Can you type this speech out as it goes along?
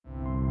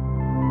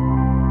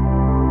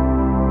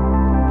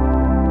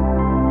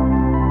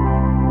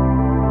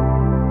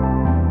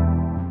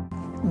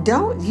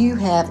Don't you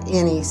have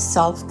any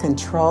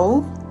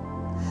self-control?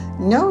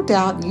 No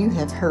doubt you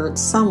have heard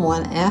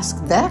someone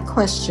ask that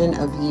question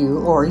of you,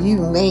 or you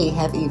may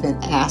have even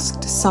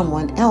asked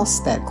someone else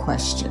that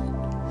question.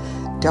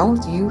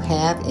 Don't you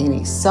have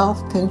any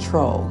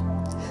self-control?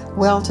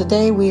 Well,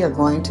 today we are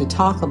going to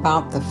talk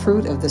about the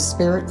fruit of the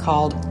Spirit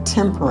called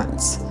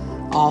temperance,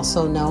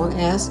 also known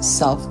as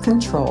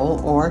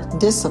self-control or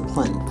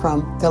discipline,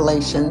 from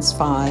Galatians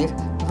 5,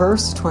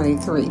 verse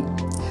 23.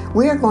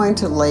 We are going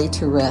to lay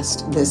to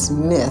rest this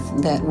myth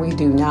that we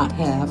do not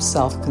have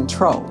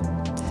self-control.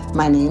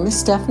 My name is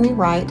Stephanie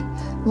Wright.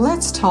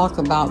 Let's talk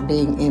about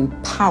being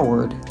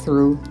empowered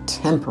through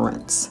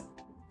temperance.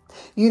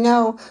 You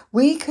know,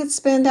 we could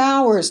spend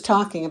hours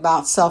talking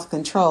about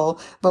self-control,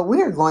 but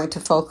we are going to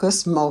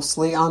focus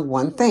mostly on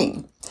one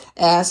thing.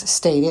 As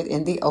stated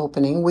in the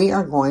opening, we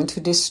are going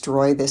to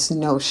destroy this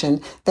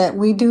notion that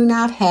we do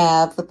not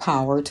have the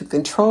power to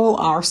control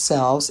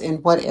ourselves in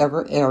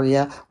whatever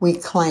area we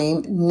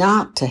claim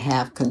not to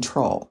have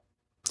control.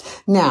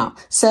 Now,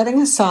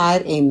 setting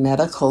aside a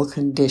medical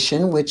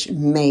condition which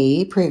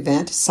may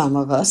prevent some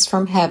of us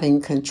from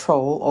having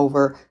control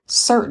over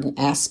certain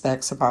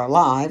aspects of our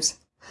lives,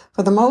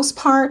 for the most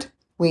part,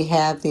 we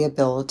have the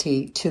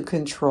ability to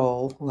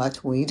control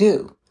what we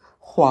do.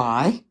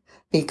 Why?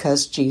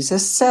 Because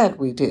Jesus said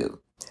we do.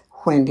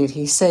 When did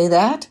he say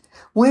that?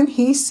 When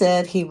he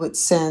said he would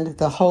send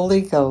the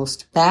Holy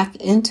Ghost back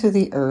into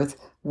the earth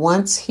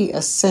once he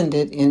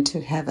ascended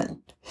into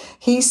heaven.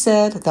 He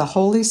said the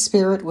Holy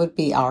Spirit would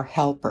be our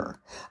helper,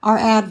 our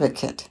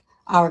advocate,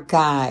 our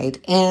guide,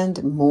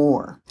 and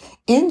more.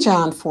 In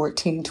John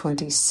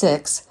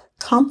 14:26,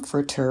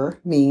 comforter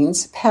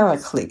means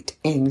paraclete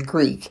in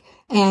Greek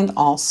and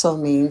also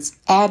means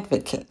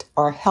advocate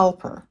or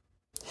helper.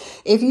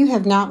 If you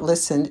have not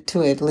listened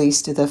to at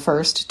least the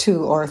first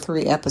 2 or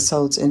 3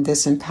 episodes in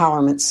this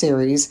empowerment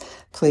series,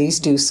 please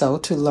do so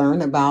to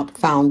learn about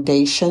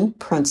foundation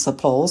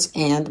principles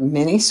and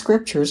many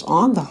scriptures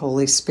on the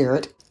Holy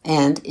Spirit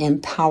and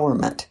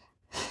empowerment.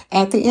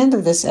 At the end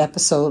of this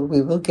episode,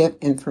 we will give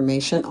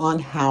information on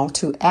how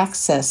to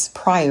access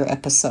prior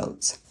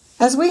episodes.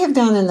 As we have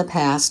done in the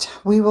past,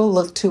 we will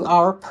look to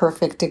our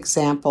perfect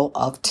example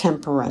of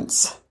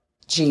temperance,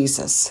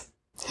 Jesus.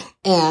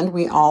 And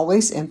we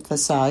always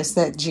emphasize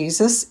that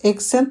Jesus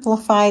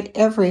exemplified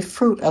every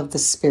fruit of the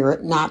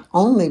Spirit, not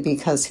only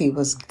because he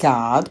was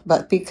God,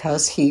 but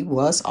because he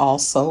was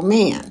also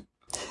man.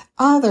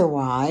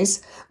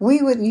 Otherwise,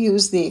 we would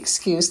use the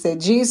excuse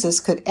that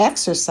Jesus could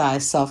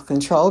exercise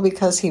self-control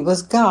because he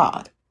was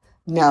God.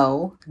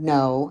 No,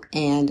 no,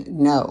 and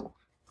no.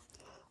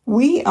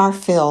 We are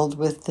filled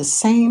with the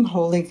same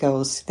Holy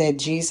Ghost that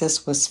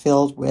Jesus was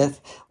filled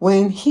with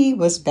when he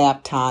was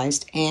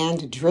baptized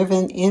and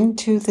driven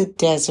into the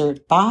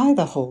desert by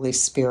the Holy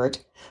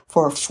Spirit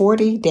for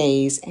 40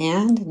 days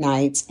and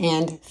nights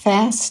and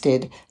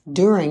fasted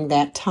during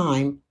that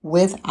time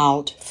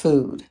without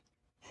food.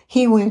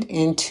 He went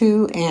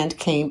into and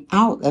came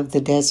out of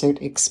the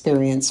desert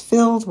experience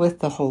filled with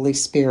the Holy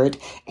Spirit,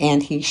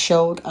 and he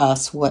showed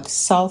us what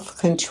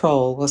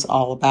self-control was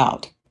all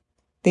about.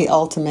 The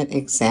ultimate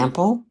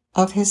example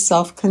of his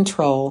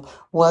self-control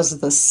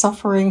was the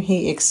suffering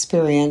he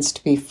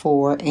experienced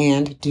before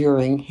and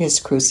during his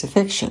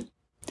crucifixion.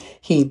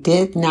 He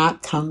did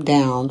not come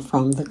down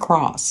from the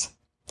cross.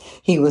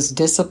 He was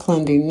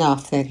disciplined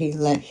enough that he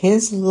let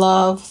his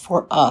love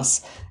for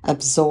us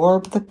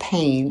absorb the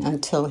pain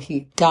until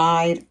he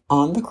died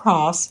on the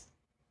cross,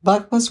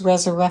 but was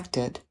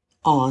resurrected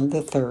on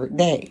the 3rd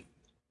day.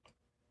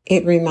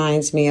 It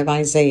reminds me of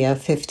Isaiah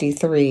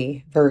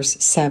 53,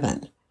 verse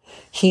 7.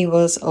 He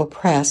was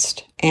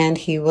oppressed and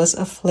he was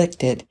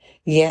afflicted,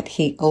 yet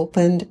he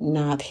opened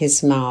not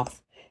his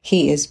mouth.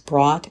 He is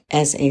brought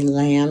as a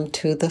lamb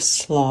to the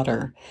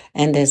slaughter,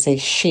 and as a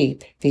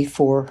sheep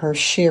before her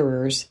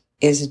shearers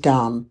is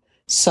dumb,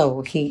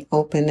 so he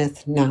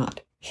openeth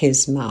not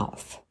his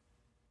mouth.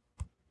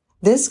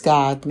 This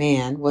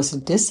God-man was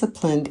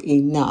disciplined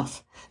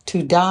enough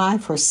to die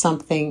for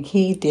something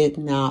he did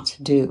not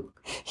do.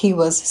 He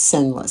was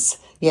sinless,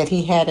 yet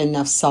he had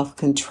enough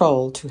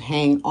self-control to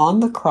hang on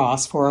the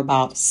cross for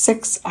about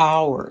 6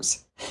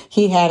 hours.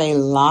 He had a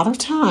lot of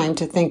time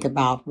to think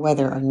about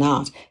whether or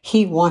not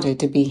he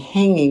wanted to be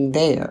hanging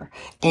there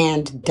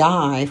and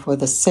die for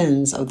the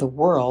sins of the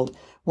world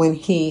when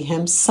he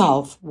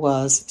himself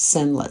was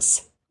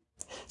sinless.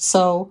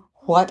 So,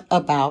 what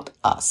about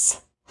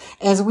us?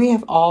 As we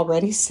have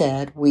already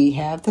said, we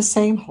have the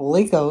same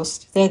Holy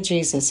Ghost that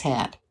Jesus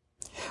had.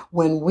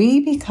 When we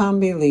become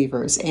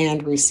believers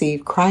and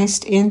receive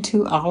Christ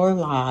into our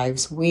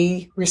lives,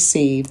 we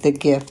receive the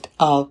gift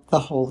of the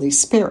Holy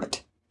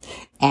Spirit.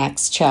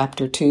 Acts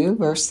chapter 2,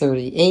 verse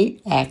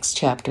 38, Acts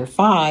chapter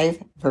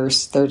 5,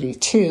 verse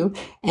 32,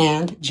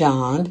 and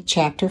John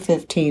chapter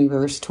 15,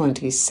 verse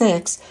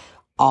 26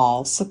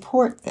 all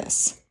support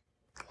this.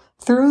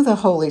 Through the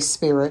Holy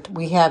Spirit,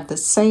 we have the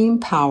same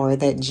power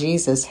that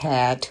Jesus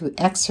had to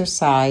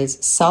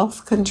exercise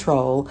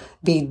self-control,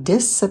 be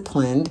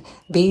disciplined,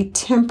 be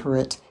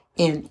temperate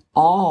in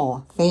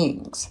all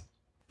things.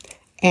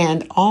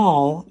 And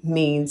all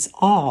means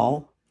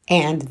all,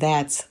 and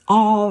that's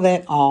all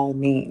that all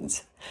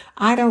means.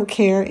 I don't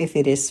care if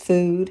it is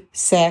food,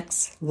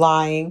 sex,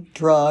 lying,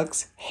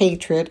 drugs,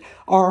 hatred,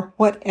 or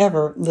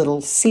whatever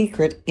little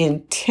secret,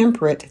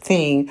 intemperate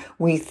thing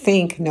we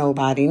think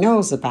nobody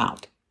knows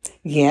about.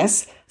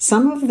 Yes,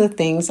 some of the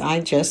things I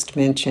just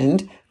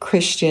mentioned,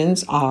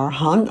 Christians are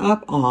hung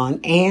up on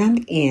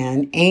and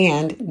in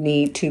and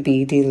need to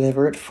be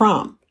delivered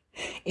from.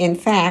 In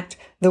fact,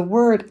 the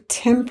word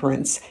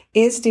temperance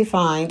is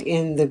defined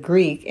in the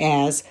Greek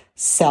as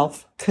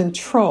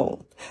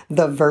self-control,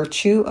 the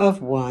virtue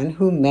of one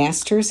who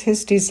masters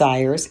his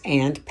desires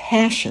and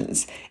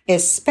passions,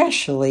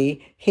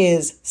 especially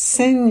his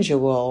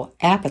sensual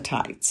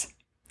appetites.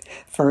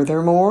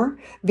 Furthermore,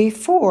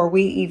 before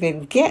we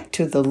even get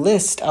to the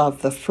list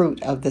of the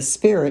fruit of the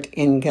Spirit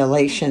in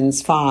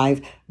Galatians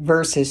 5,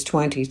 verses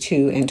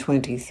 22 and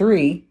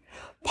 23,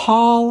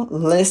 Paul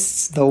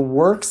lists the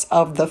works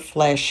of the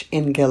flesh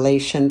in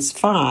Galatians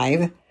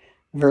 5,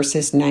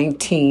 verses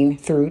 19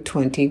 through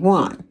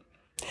 21.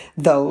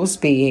 Those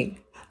being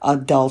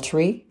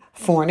adultery,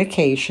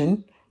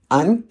 fornication,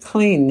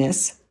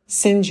 uncleanness,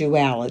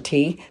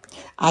 sensuality,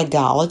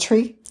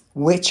 idolatry,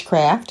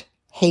 witchcraft,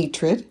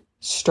 hatred,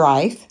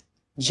 strife,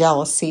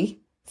 jealousy,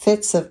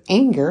 fits of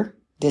anger,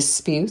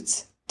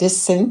 disputes,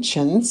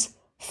 dissensions,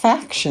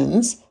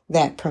 factions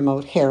that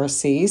promote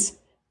heresies,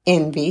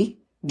 envy,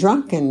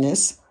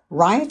 drunkenness,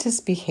 riotous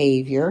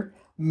behavior,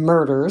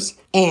 murders,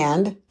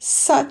 and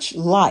such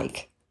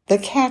like, the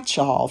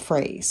catch-all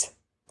phrase.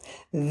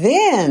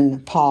 Then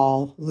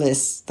Paul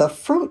lists the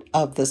fruit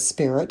of the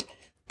Spirit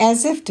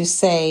as if to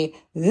say,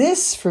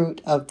 this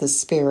fruit of the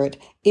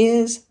Spirit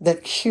is the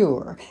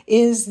cure,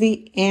 is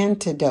the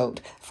antidote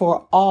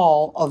for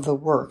all of the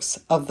works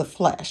of the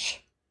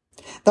flesh.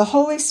 The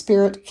Holy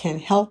Spirit can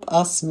help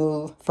us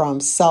move from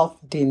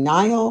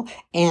self-denial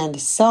and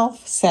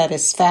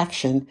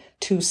self-satisfaction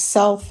to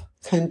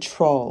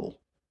self-control.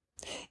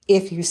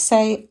 If you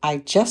say, I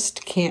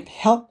just can't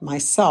help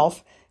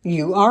myself,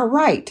 you are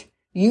right.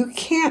 You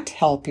can't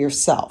help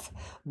yourself,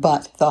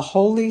 but the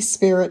Holy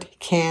Spirit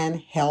can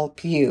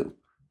help you.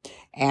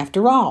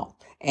 After all,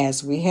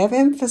 as we have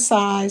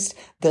emphasized,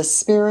 the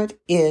Spirit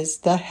is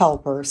the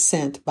helper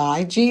sent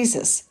by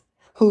Jesus,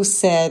 who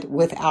said,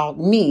 without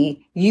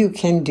me, you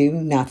can do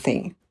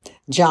nothing.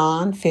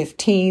 John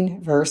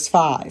 15, verse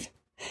 5.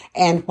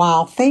 And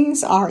while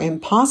things are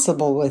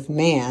impossible with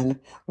man,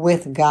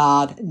 with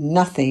God,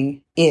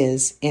 nothing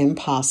is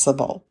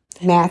impossible.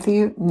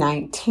 Matthew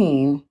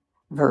 19,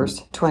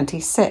 verse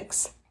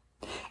 26.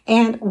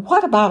 And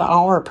what about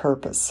our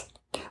purpose?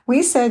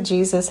 We said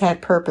Jesus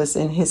had purpose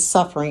in his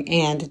suffering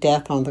and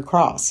death on the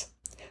cross.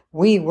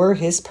 We were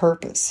his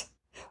purpose.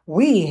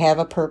 We have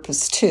a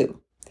purpose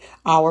too.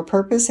 Our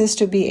purpose is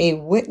to be a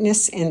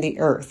witness in the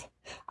earth.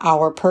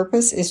 Our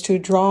purpose is to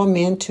draw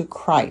men to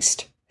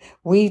Christ.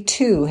 We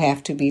too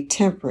have to be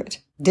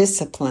temperate,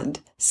 disciplined,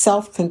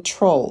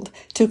 self-controlled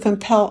to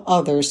compel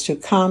others to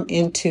come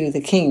into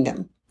the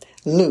kingdom.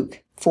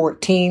 Luke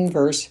 14,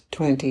 verse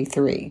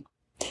 23.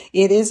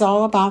 It is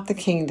all about the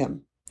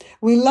kingdom.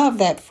 We love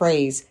that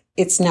phrase,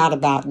 it's not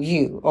about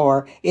you,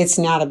 or it's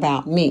not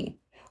about me.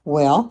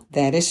 Well,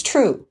 that is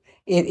true.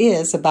 It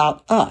is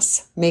about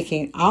us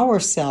making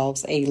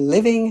ourselves a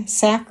living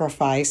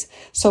sacrifice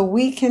so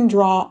we can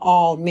draw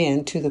all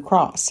men to the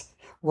cross.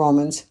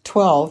 Romans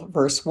 12,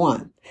 verse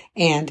 1,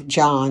 and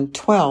John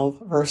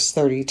 12, verse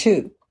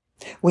 32.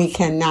 We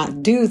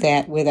cannot do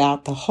that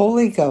without the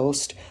Holy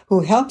Ghost,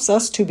 who helps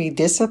us to be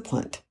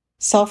disciplined,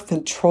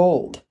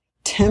 self-controlled,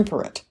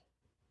 temperate.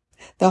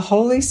 The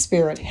Holy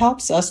Spirit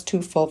helps us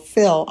to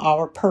fulfill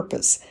our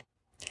purpose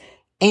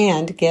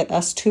and get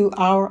us to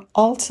our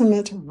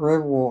ultimate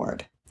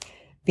reward,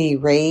 be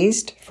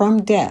raised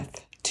from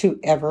death to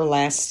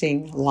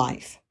everlasting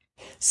life.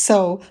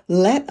 So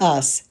let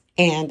us,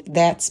 and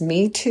that's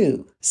me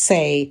too,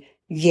 say,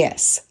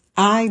 yes,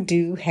 I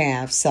do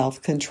have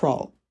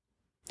self-control.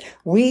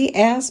 We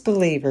as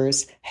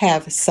believers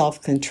have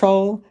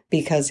self-control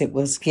because it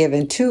was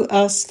given to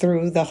us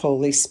through the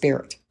Holy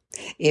Spirit.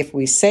 If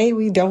we say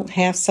we don't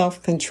have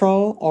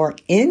self-control or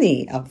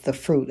any of the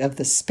fruit of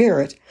the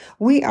Spirit,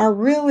 we are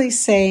really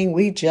saying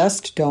we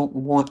just don't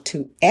want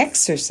to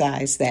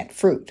exercise that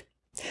fruit.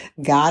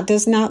 God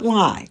does not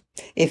lie.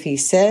 If he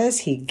says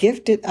he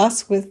gifted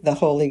us with the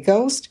Holy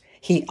Ghost,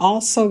 he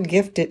also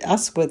gifted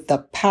us with the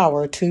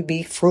power to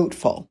be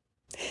fruitful.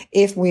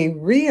 If we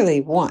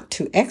really want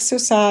to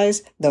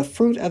exercise the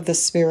fruit of the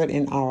Spirit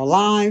in our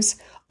lives,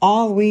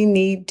 all we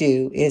need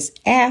do is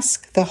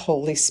ask the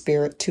Holy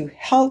Spirit to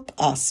help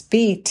us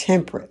be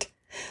temperate,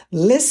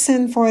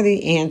 listen for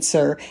the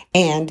answer,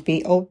 and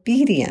be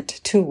obedient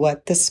to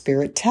what the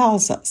Spirit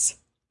tells us.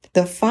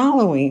 The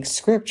following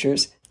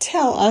scriptures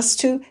tell us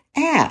to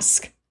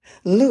ask.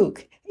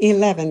 Luke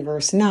 11,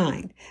 verse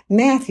 9,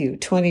 Matthew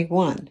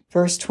 21,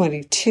 verse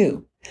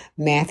 22,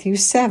 Matthew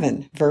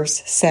 7,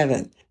 verse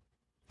 7,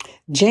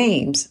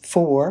 James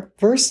 4,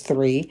 verse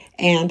 3,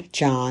 and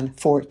John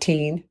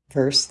 14,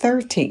 verse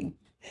 13.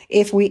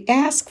 If we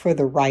ask for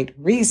the right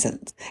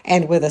reasons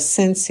and with a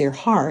sincere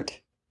heart,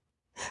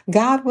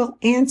 God will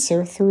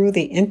answer through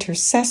the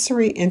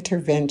intercessory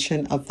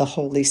intervention of the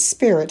Holy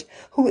Spirit,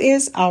 who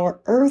is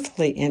our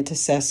earthly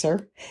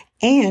intercessor,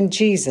 and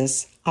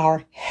Jesus,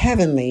 our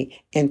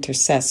heavenly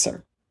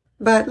intercessor.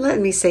 But let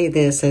me say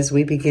this as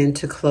we begin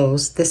to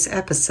close this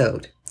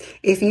episode.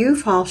 If you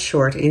fall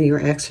short in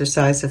your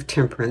exercise of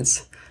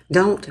temperance,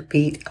 don't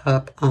beat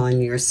up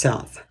on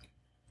yourself.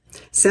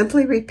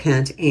 Simply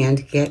repent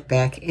and get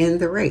back in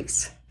the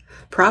race.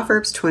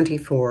 Proverbs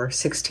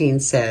 24:16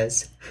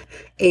 says,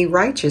 "A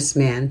righteous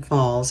man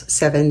falls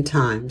 7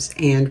 times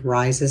and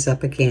rises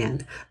up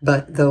again,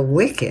 but the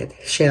wicked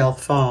shall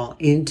fall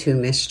into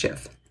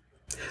mischief."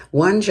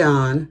 1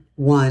 John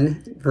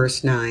 1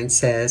 verse 9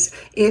 says,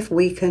 "If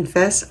we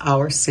confess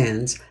our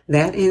sins,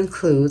 that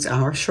includes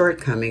our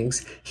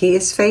shortcomings, he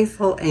is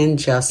faithful and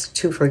just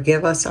to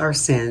forgive us our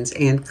sins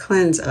and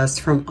cleanse us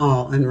from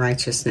all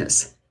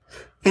unrighteousness."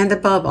 And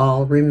above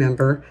all,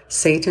 remember,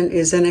 Satan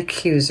is an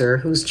accuser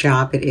whose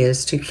job it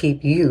is to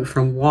keep you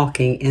from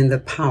walking in the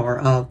power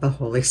of the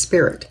Holy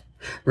Spirit.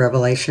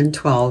 Revelation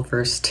 12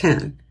 verse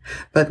 10.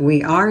 But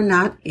we are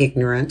not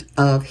ignorant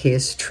of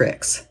his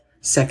tricks.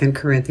 2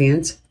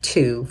 Corinthians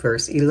 2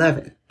 verse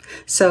 11.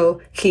 So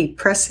keep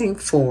pressing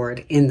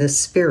forward in the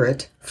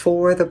Spirit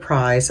for the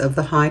prize of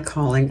the high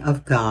calling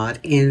of God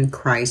in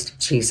Christ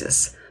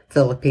Jesus.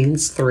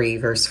 Philippians 3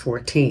 verse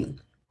 14.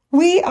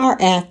 We are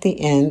at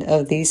the end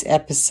of these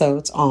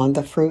episodes on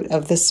the fruit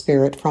of the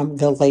Spirit from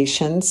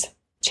Galatians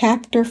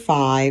chapter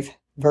 5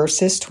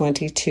 verses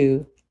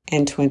 22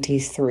 and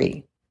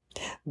 23.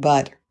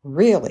 But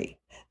really,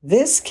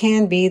 this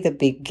can be the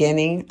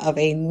beginning of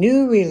a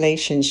new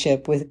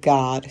relationship with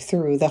God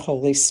through the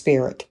Holy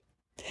Spirit.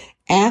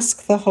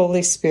 Ask the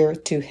Holy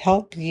Spirit to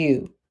help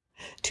you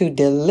to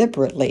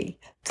deliberately,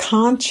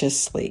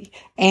 consciously,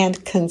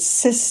 and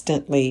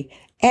consistently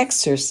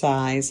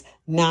exercise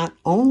not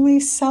only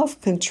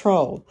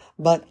self-control,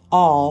 but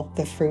all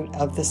the fruit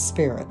of the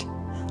Spirit: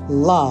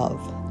 love,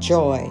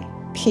 joy,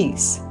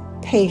 peace,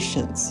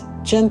 patience,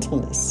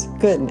 gentleness,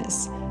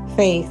 goodness,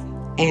 faith,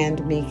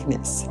 and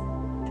meekness.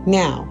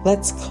 Now,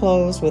 let's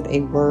close with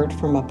a word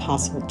from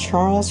Apostle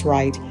Charles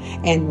Wright,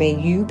 and may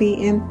you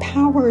be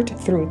empowered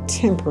through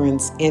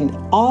temperance in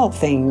all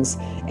things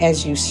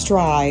as you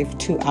strive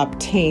to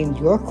obtain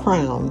your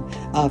crown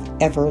of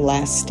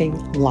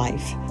everlasting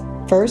life.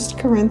 1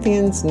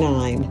 Corinthians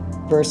 9,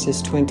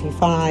 verses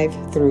 25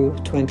 through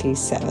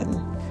 27.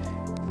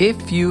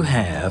 If you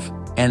have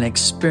an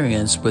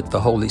experience with the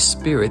Holy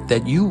Spirit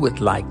that you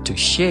would like to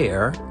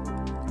share,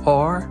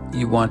 or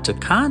you want to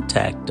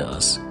contact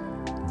us,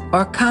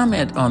 or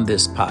comment on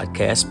this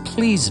podcast,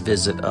 please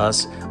visit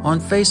us on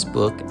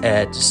Facebook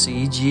at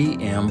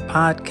CGM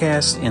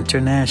Podcast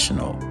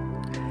International.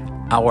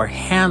 Our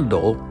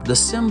handle, the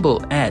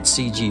symbol at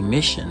CG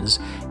Missions,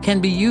 can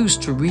be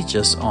used to reach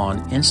us on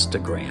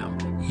Instagram,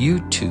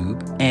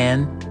 YouTube,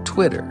 and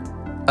Twitter.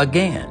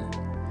 Again,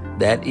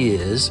 that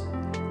is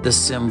the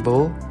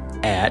symbol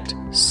at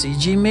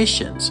CG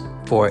Missions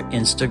for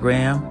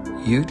Instagram,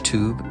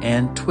 YouTube,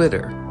 and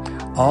Twitter.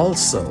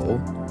 Also,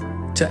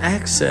 to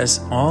access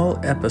all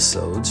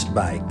episodes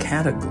by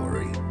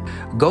category,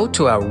 go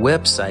to our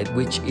website,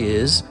 which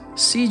is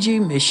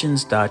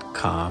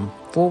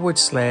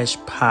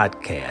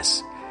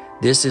cgmissions.com/podcast.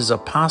 This is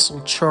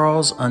Apostle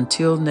Charles.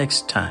 Until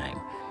next time.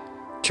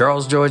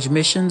 Charles George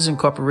Missions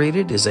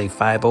Incorporated is a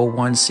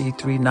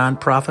 501c3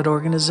 nonprofit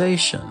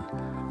organization.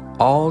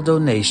 All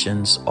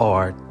donations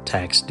are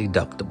tax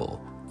deductible.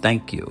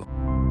 Thank you.